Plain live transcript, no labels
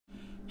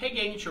Hey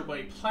gang, it's your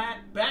buddy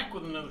Platt, back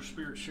with another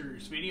Spirit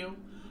Series video.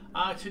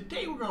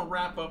 Today we're going to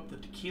wrap up the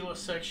tequila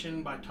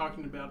section by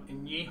talking about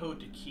Anejo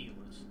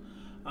Tequilas.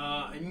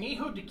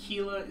 Anejo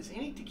Tequila is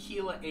any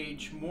tequila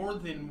aged more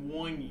than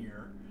 1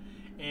 year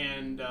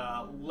and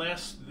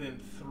less than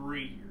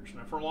 3 years.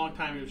 Now for a long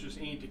time it was just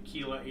any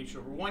tequila aged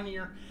over 1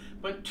 year,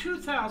 but in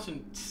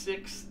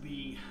 2006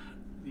 the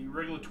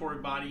regulatory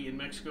body in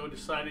Mexico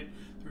decided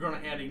they're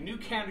going to add a new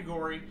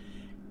category,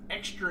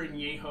 extra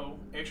añejo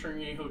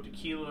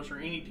tequilas, or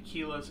any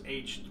tequilas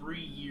aged 3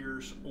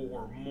 years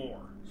or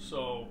more.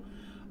 So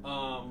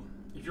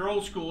if you're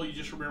old school, you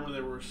just remember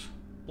there was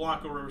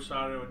Blanco,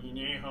 Reposado, and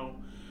Anejo.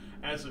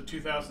 As of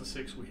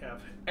 2006, we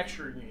have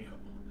extra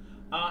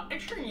añejo.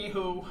 Extra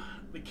añejo,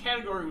 the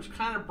category was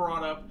kind of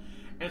brought up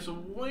as a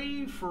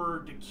way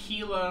for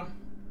tequila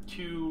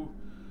to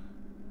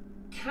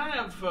kind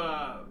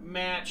of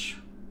match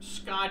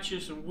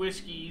scotches and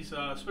whiskeys,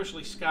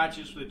 especially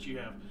scotches that you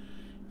have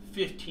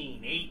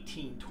 15,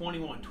 18,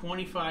 21,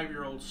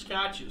 25-year-old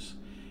scotches,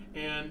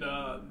 and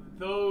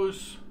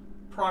those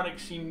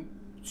products seem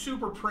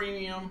super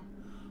premium.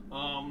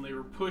 They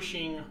were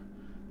pushing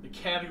the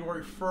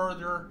category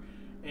further,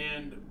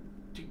 and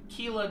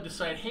tequila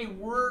decided, hey,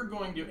 we're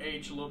going to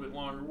age a little bit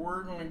longer.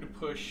 We're going to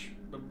push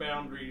the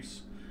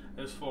boundaries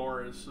as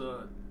far as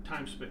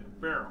time spent in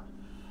the barrel.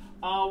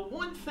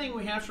 One thing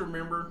we have to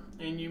remember,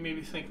 and you may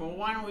be thinking, well,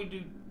 why don't we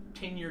do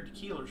 10-year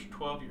tequilas,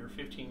 12-year,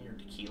 15-year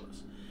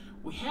tequilas?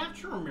 We have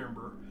to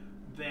remember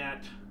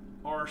that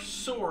our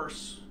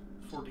source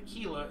for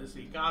tequila is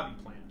the agave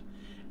plant,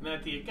 and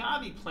that the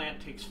agave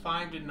plant takes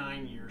 5 to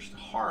 9 years to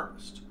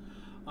harvest.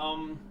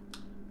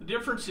 The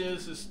difference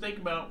is think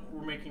about,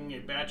 we're making a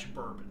batch of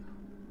bourbon.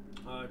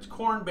 It's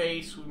corn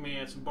based. We may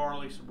add some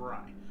barley, some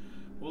rye.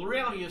 Well, the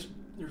reality is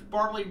there's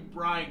barley,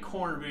 rye, and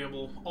corn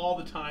available all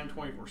the time,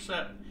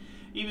 24/7.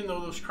 Even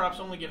though those crops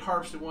only get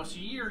harvested once a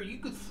year, you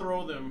could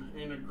throw them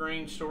in a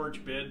grain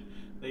storage bed.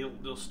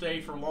 They'll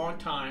stay for a long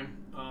time.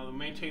 They'll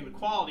maintain the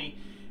quality,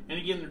 and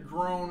again, they're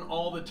grown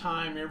all the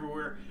time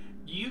everywhere.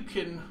 You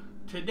can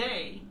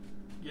today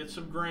get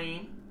some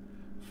grain,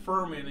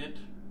 ferment it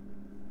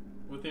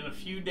within a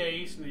few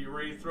days, and you're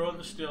ready to throw it in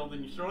the still.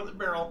 Then you throw it in the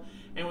barrel,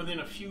 and within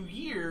a few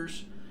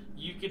years,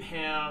 you can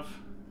have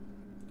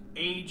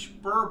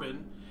aged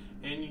bourbon,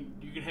 and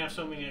you can have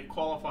something that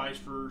qualifies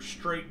for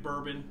straight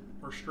bourbon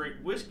or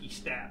straight whiskey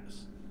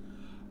status.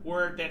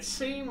 Where at that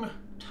same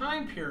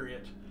time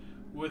period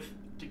with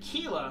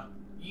tequila,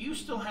 you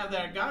still have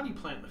that agave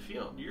plant in the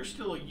field. You're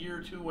still a year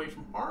or two away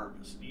from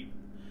harvest even.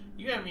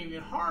 You haven't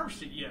even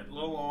harvested yet,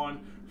 let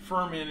alone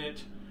ferment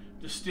it,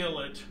 distill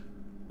it,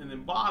 and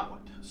then bottle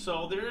it.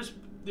 So there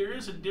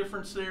is a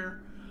difference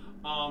there.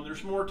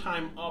 There's more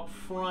time up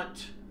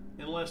front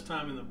and less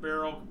time in the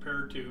barrel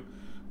compared to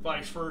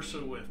vice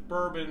versa with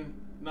bourbon.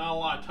 Not a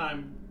lot of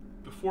time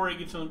before it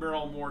gets in the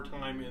barrel, more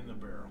time in the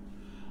barrel.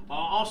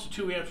 Also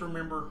too, we have to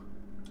remember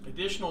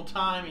additional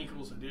time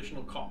equals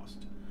additional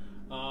cost.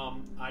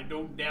 I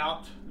don't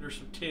doubt there's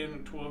some 10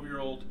 and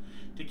 12-year-old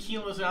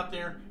tequilas out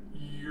there.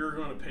 You're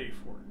going to pay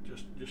for it.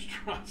 Just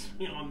trust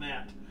me on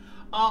that.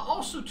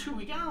 Also too,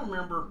 we got to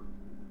remember,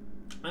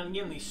 and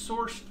again, the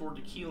source for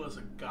tequila is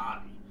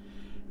agave.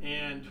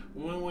 And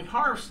when we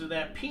harvested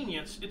that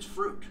peanuts, it's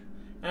fruit.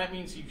 And that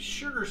means the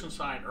sugars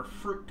inside are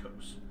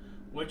fructose,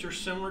 which are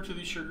similar to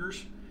the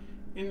sugars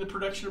in the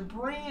production of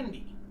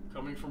brandy,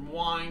 coming from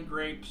wine,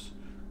 grapes,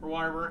 or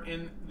whatever.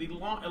 And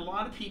a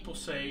lot of people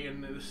say,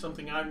 and this is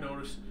something I've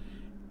noticed,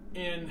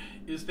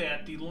 is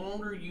that the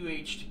longer you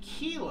age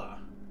tequila,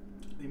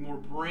 the more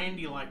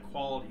brandy-like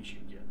qualities you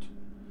get.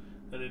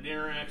 That it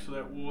interacts with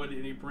that wood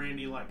in a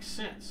brandy-like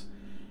sense.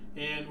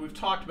 And we've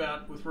talked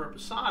about with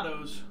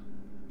reposados,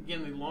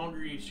 again, the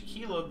longer you age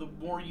tequila, the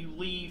more you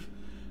leave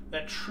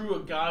that true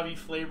agave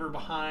flavor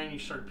behind. You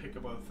start to pick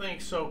up other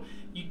things. So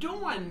you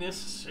don't want to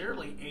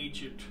necessarily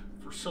age it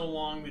for so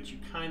long that you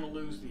kind of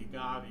lose the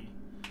agave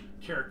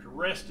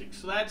characteristics.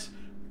 So that's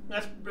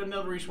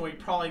another reason why you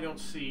probably don't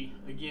see,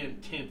 again,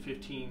 10,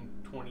 15,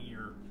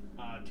 20-year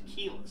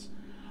tequilas.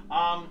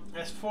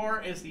 As far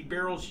as the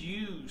barrels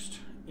used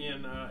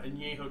in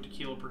Anejo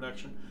tequila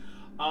production,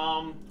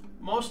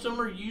 most of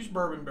them are used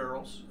bourbon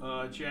barrels.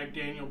 Jack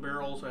Daniel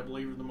barrels, I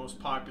believe, are the most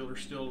popular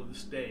still to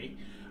this day.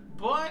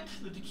 But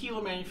the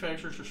tequila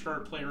manufacturers are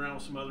starting to play around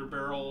with some other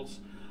barrels.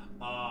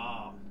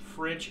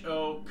 French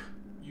oak,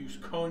 use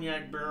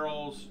cognac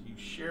barrels, use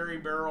sherry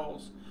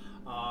barrels,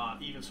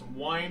 even some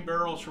wine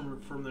barrels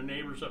from their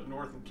neighbors up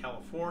north in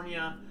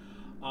California.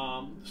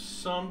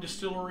 Some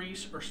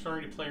distilleries are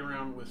starting to play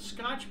around with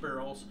Scotch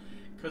barrels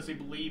because they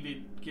believe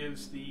it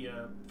gives the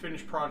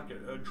finished product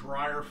a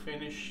drier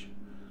finish.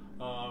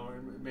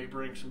 It may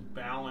bring some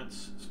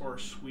balance as far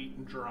as sweet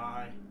and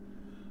dry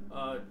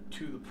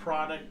to the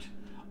product.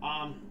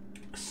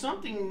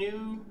 Something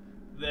new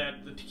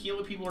that the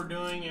tequila people are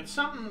doing, and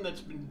something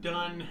that's been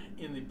done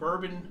in the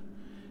bourbon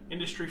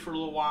industry for a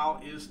little while,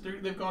 is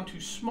they've gone to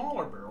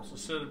smaller barrels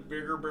instead of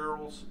bigger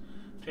barrels.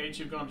 Okay,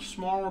 so you've gone to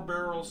smaller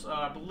barrels.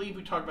 I believe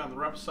we talked about in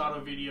the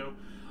Reposado video.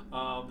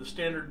 The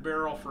standard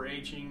barrel for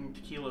aging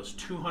tequila is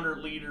 200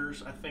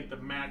 liters. I think the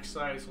max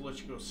size will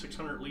let you go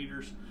 600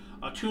 liters.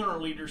 200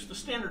 liters, the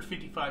standard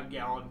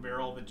 55-gallon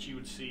barrel that you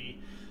would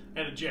see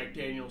at a Jack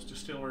Daniel's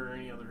distillery or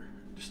any other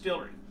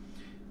distillery.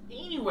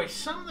 Anyway,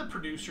 some of the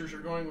producers are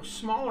going with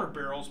smaller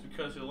barrels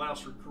because it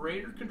allows for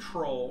greater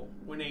control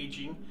when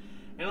aging,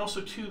 and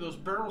also too, those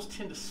barrels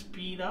tend to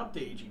speed up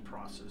the aging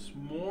process.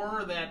 More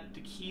of that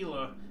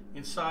tequila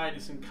inside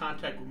is in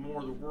contact with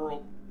more of the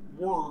wood.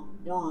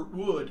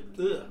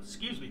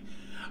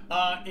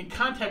 In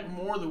contact with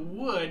more of the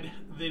wood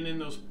than in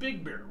those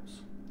big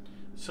barrels.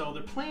 So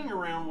they're playing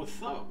around with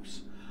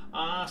those.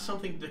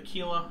 Something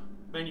tequila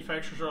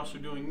manufacturers are also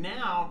doing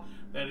now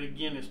that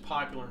again is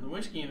popular in the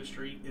whiskey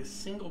industry is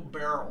single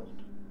barrel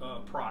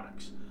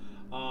products.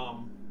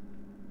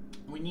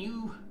 When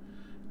you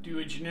do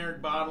a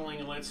generic bottling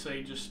and let's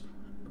say just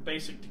a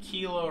basic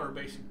tequila or a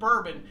basic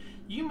bourbon,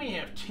 you may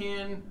have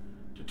 10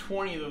 to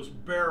 20 of those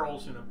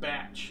barrels in a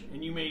batch,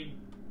 and you may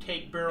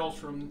take barrels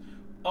from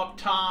up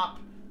top,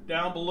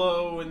 down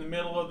below, in the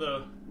middle of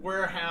the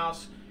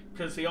warehouse,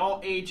 because they all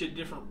age at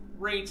different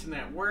rates in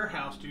that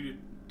warehouse due to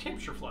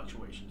temperature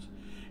fluctuations.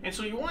 And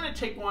so you want to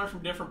take one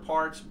from different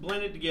parts,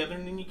 blend it together,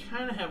 and then you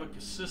kind of have a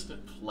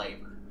consistent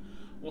flavor.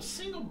 Well,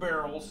 single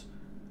barrels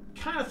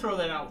kind of throw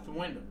that out the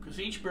window because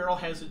each barrel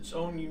has its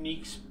own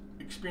unique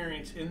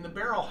experience in the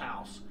barrel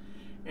house.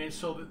 And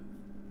so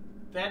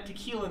that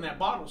tequila in that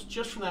bottle is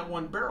just from that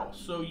one barrel.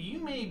 So you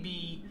may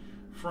be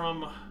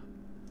from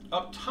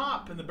up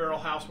top in the barrel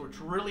house where it's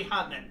really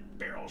hot and that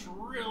barrel's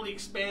really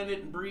expanded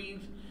and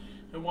breathed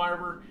and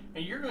whatever,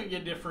 and you're going to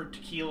get different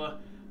tequila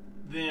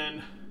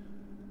than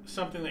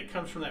something that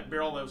comes from that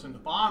barrel that was in the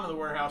bottom of the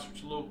warehouse, which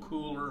is a little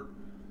cooler,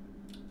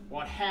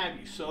 what have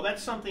you. So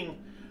that's something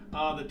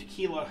the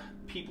tequila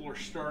people are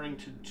starting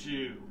to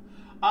do.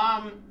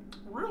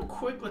 Real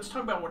quick, let's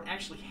talk about what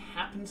actually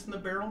happens in the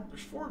barrel.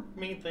 There's four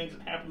main things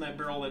that happen in that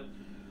barrel that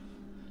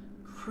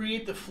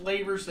create the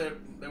flavors that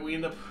we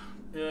end up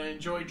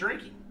enjoy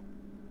drinking.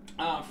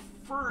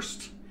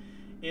 First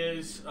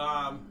is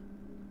a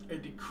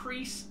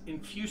decrease in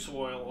fusel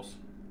oils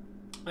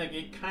that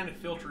get kind of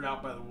filtered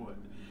out by the wood.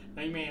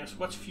 Now you may ask,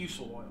 what's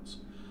fusel oils?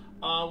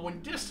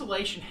 When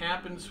distillation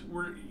happens,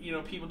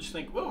 people just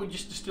think, well, we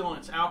just distill and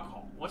it's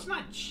alcohol. Well, it's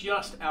not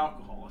just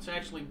alcohol. It's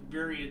actually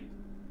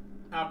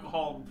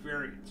alcohol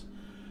variants.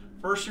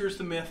 First, there's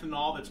the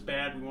methanol that's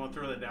bad. We want to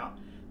throw that out.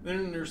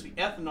 Then there's the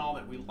ethanol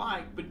that we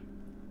like. But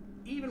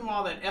even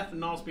while that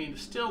ethanol is being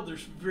distilled,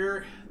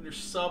 there's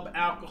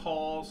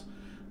sub-alcohols,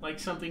 like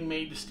something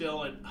may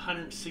distill at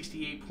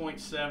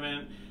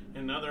 168.7.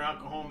 and another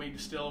alcohol may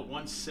distill at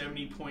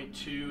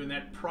 170.2, and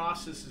that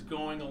process is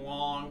going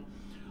along.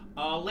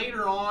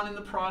 Later on in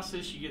the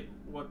process, you get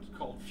what's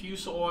called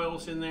fusel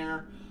oils in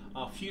there.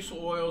 Fusel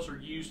oils are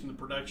used in the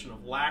production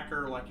of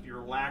lacquer, like if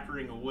you're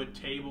lacquering a wood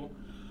table.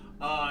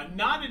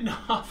 Not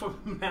enough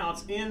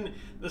amounts in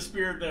the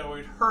spirit that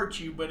would hurt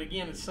you, but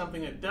again, it's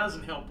something that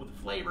doesn't help with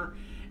the flavor,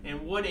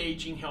 and wood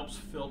aging helps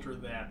filter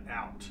that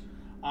out.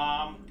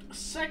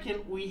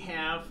 Second, we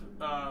have,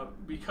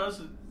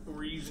 because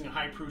we're using a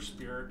high-proof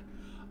spirit,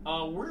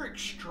 we're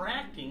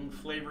extracting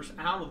flavors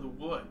out of the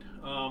wood.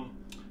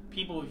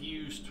 People have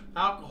used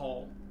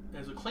alcohol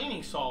as a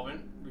cleaning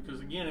solvent because,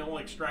 again, it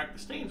only extracts the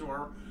stains or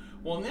whatever.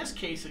 Well, in this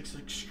case, it's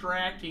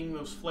extracting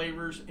those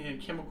flavors and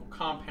chemical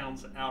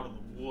compounds out of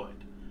the wood.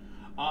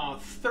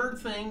 Third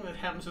thing that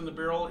happens in the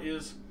barrel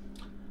is,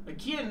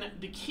 again,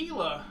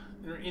 tequila,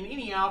 in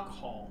any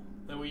alcohol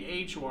that we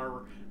age or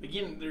whatever,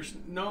 again, there's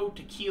no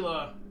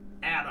tequila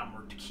atom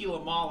or tequila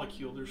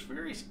molecule. There's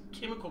various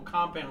chemical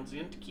compounds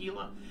in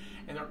tequila,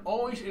 and they're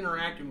always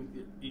interacting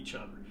with each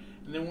other.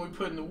 And then when we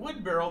put in the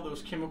wood barrel,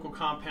 those chemical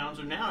compounds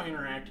are now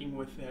interacting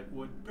with that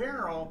wood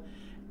barrel,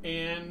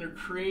 and they're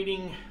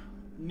creating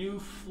new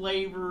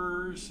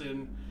flavors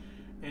and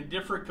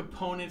different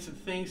components and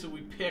things that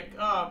we pick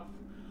up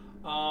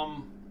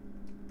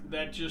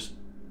that just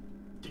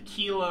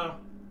tequila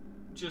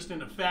just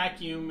in a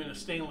vacuum, in a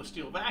stainless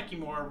steel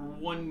vacuum, or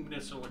wouldn't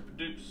necessarily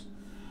produce.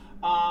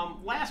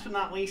 Last but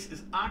not least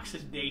is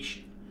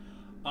oxidation.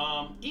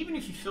 Even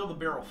if you fill the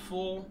barrel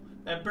full,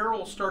 that barrel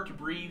will start to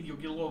breathe. You'll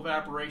get a little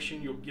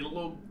evaporation. You'll get a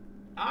little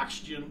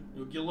oxygen.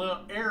 You'll get a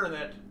little air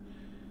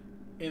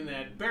in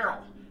that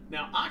barrel.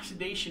 Now,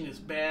 oxidation is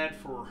bad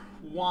for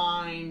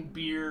wine,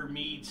 beer,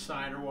 mead,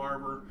 cider,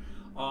 whatever.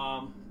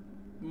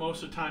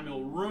 Most of the time,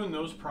 it'll ruin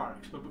those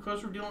products. But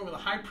because we're dealing with a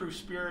high-proof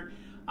spirit,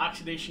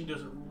 oxidation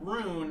doesn't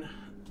ruin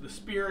the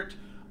spirit.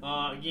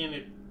 Again,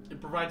 it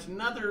provides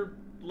another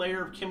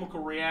layer of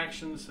chemical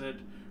reactions that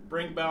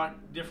bring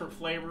about different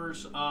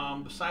flavors.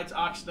 Besides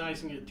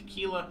oxidizing the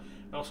tequila,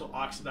 it also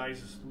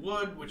oxidizes the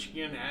wood, which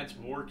again adds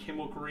more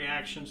chemical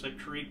reactions that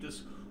create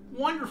this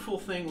wonderful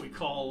thing we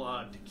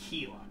call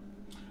tequila.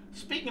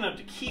 Speaking of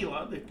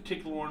tequila, the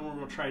particular one we're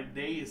going to try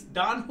today is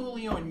Don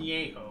Julio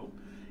Anejo,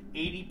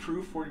 80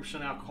 proof, 40%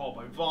 alcohol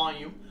by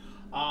volume.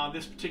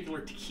 This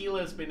particular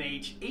tequila has been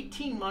aged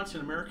 18 months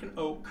in American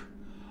oak.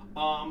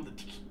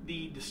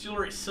 The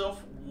distillery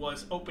itself,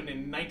 was opened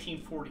in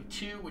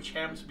 1942, which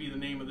happens to be the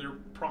name of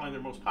probably their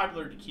most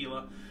popular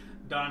tequila,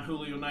 Don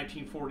Julio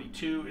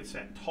 1942. It's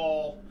that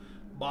tall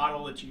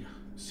bottle that you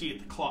see at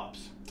the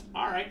clubs.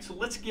 All right, so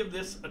let's give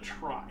this a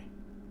try.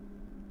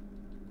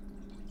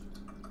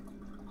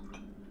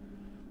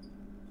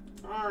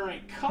 All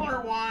right,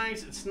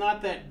 color-wise, it's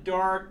not that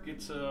dark.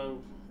 It's a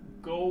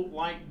gold,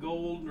 light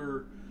gold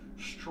or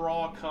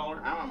straw color.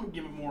 I'm gonna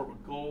give it more of a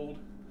gold.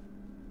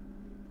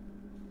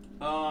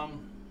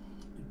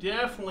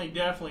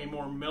 Definitely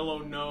more mellow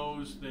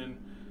nose than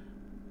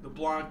the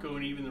Blanco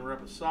and even the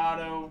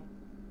Reposado.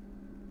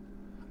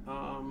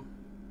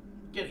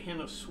 Get a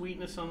hint of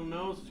sweetness on the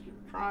nose. Let's give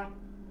it a try.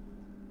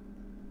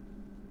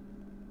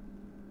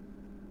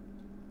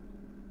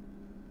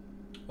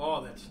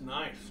 Oh, that's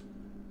nice.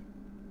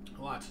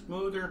 A lot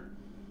smoother,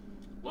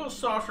 a little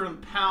softer on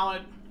the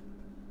palate,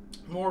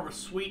 more of a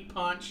sweet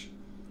punch.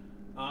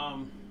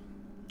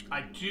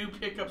 I do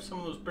pick up some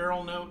of those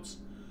barrel notes,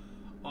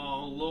 a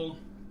little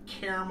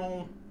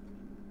caramel,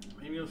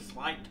 maybe a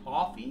slight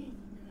toffee.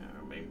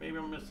 Maybe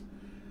I'm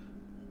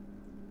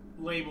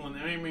mislabeling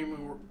that. Maybe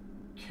more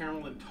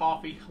caramel and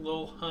toffee, a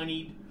little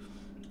honeyed.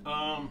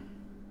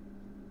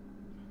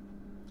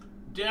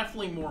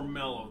 Definitely more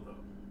mellow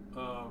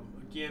though.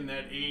 Again,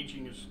 that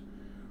aging is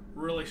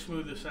really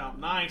smooth this out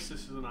nice.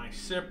 This is a nice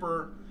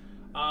sipper.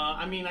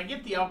 I mean, I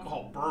get the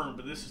alcohol burn,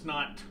 but this is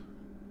not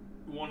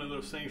one of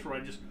those things where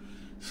I just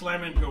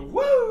slam it and go,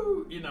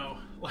 woo, you know,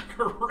 like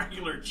a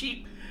regular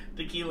cheap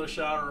tequila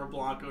shot or a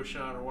Blanco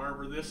shot or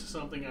whatever. This is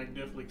something I can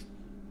definitely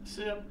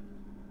sip.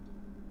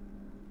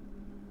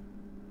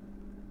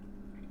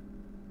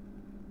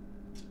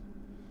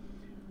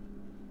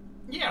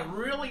 Yeah,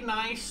 really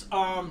nice.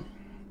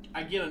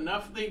 I get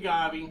enough of the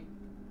agave.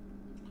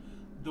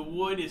 The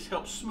wood has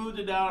helped smooth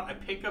it out. I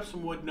pick up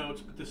some wood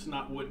notes, but this is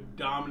not wood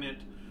dominant.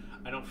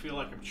 I don't feel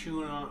like I'm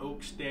chewing on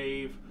oak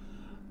stave.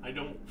 I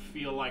don't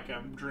feel like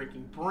I'm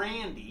drinking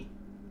brandy.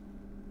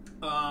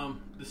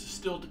 This is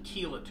still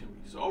tequila to me.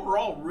 So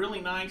overall,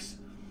 really nice,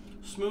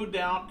 smoothed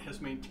out,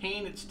 has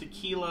maintained its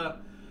tequila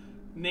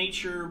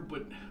nature,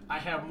 but I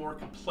have more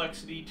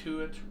complexity to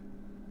it.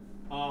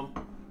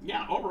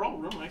 Yeah, overall,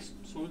 real nice,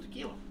 smooth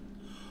tequila.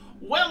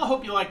 Well, I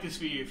hope you liked this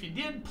video. If you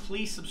did,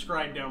 please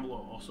subscribe down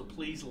below. Also,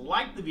 please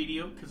like the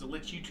video because it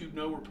lets YouTube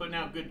know we're putting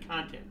out good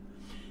content.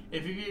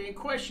 If you have any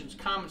questions,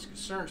 comments,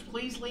 concerns,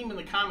 please leave them in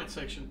the comment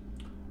section,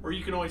 or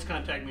you can always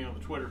contact me on the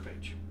Twitter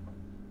page.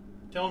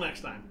 Till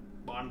next time,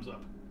 bottoms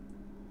up.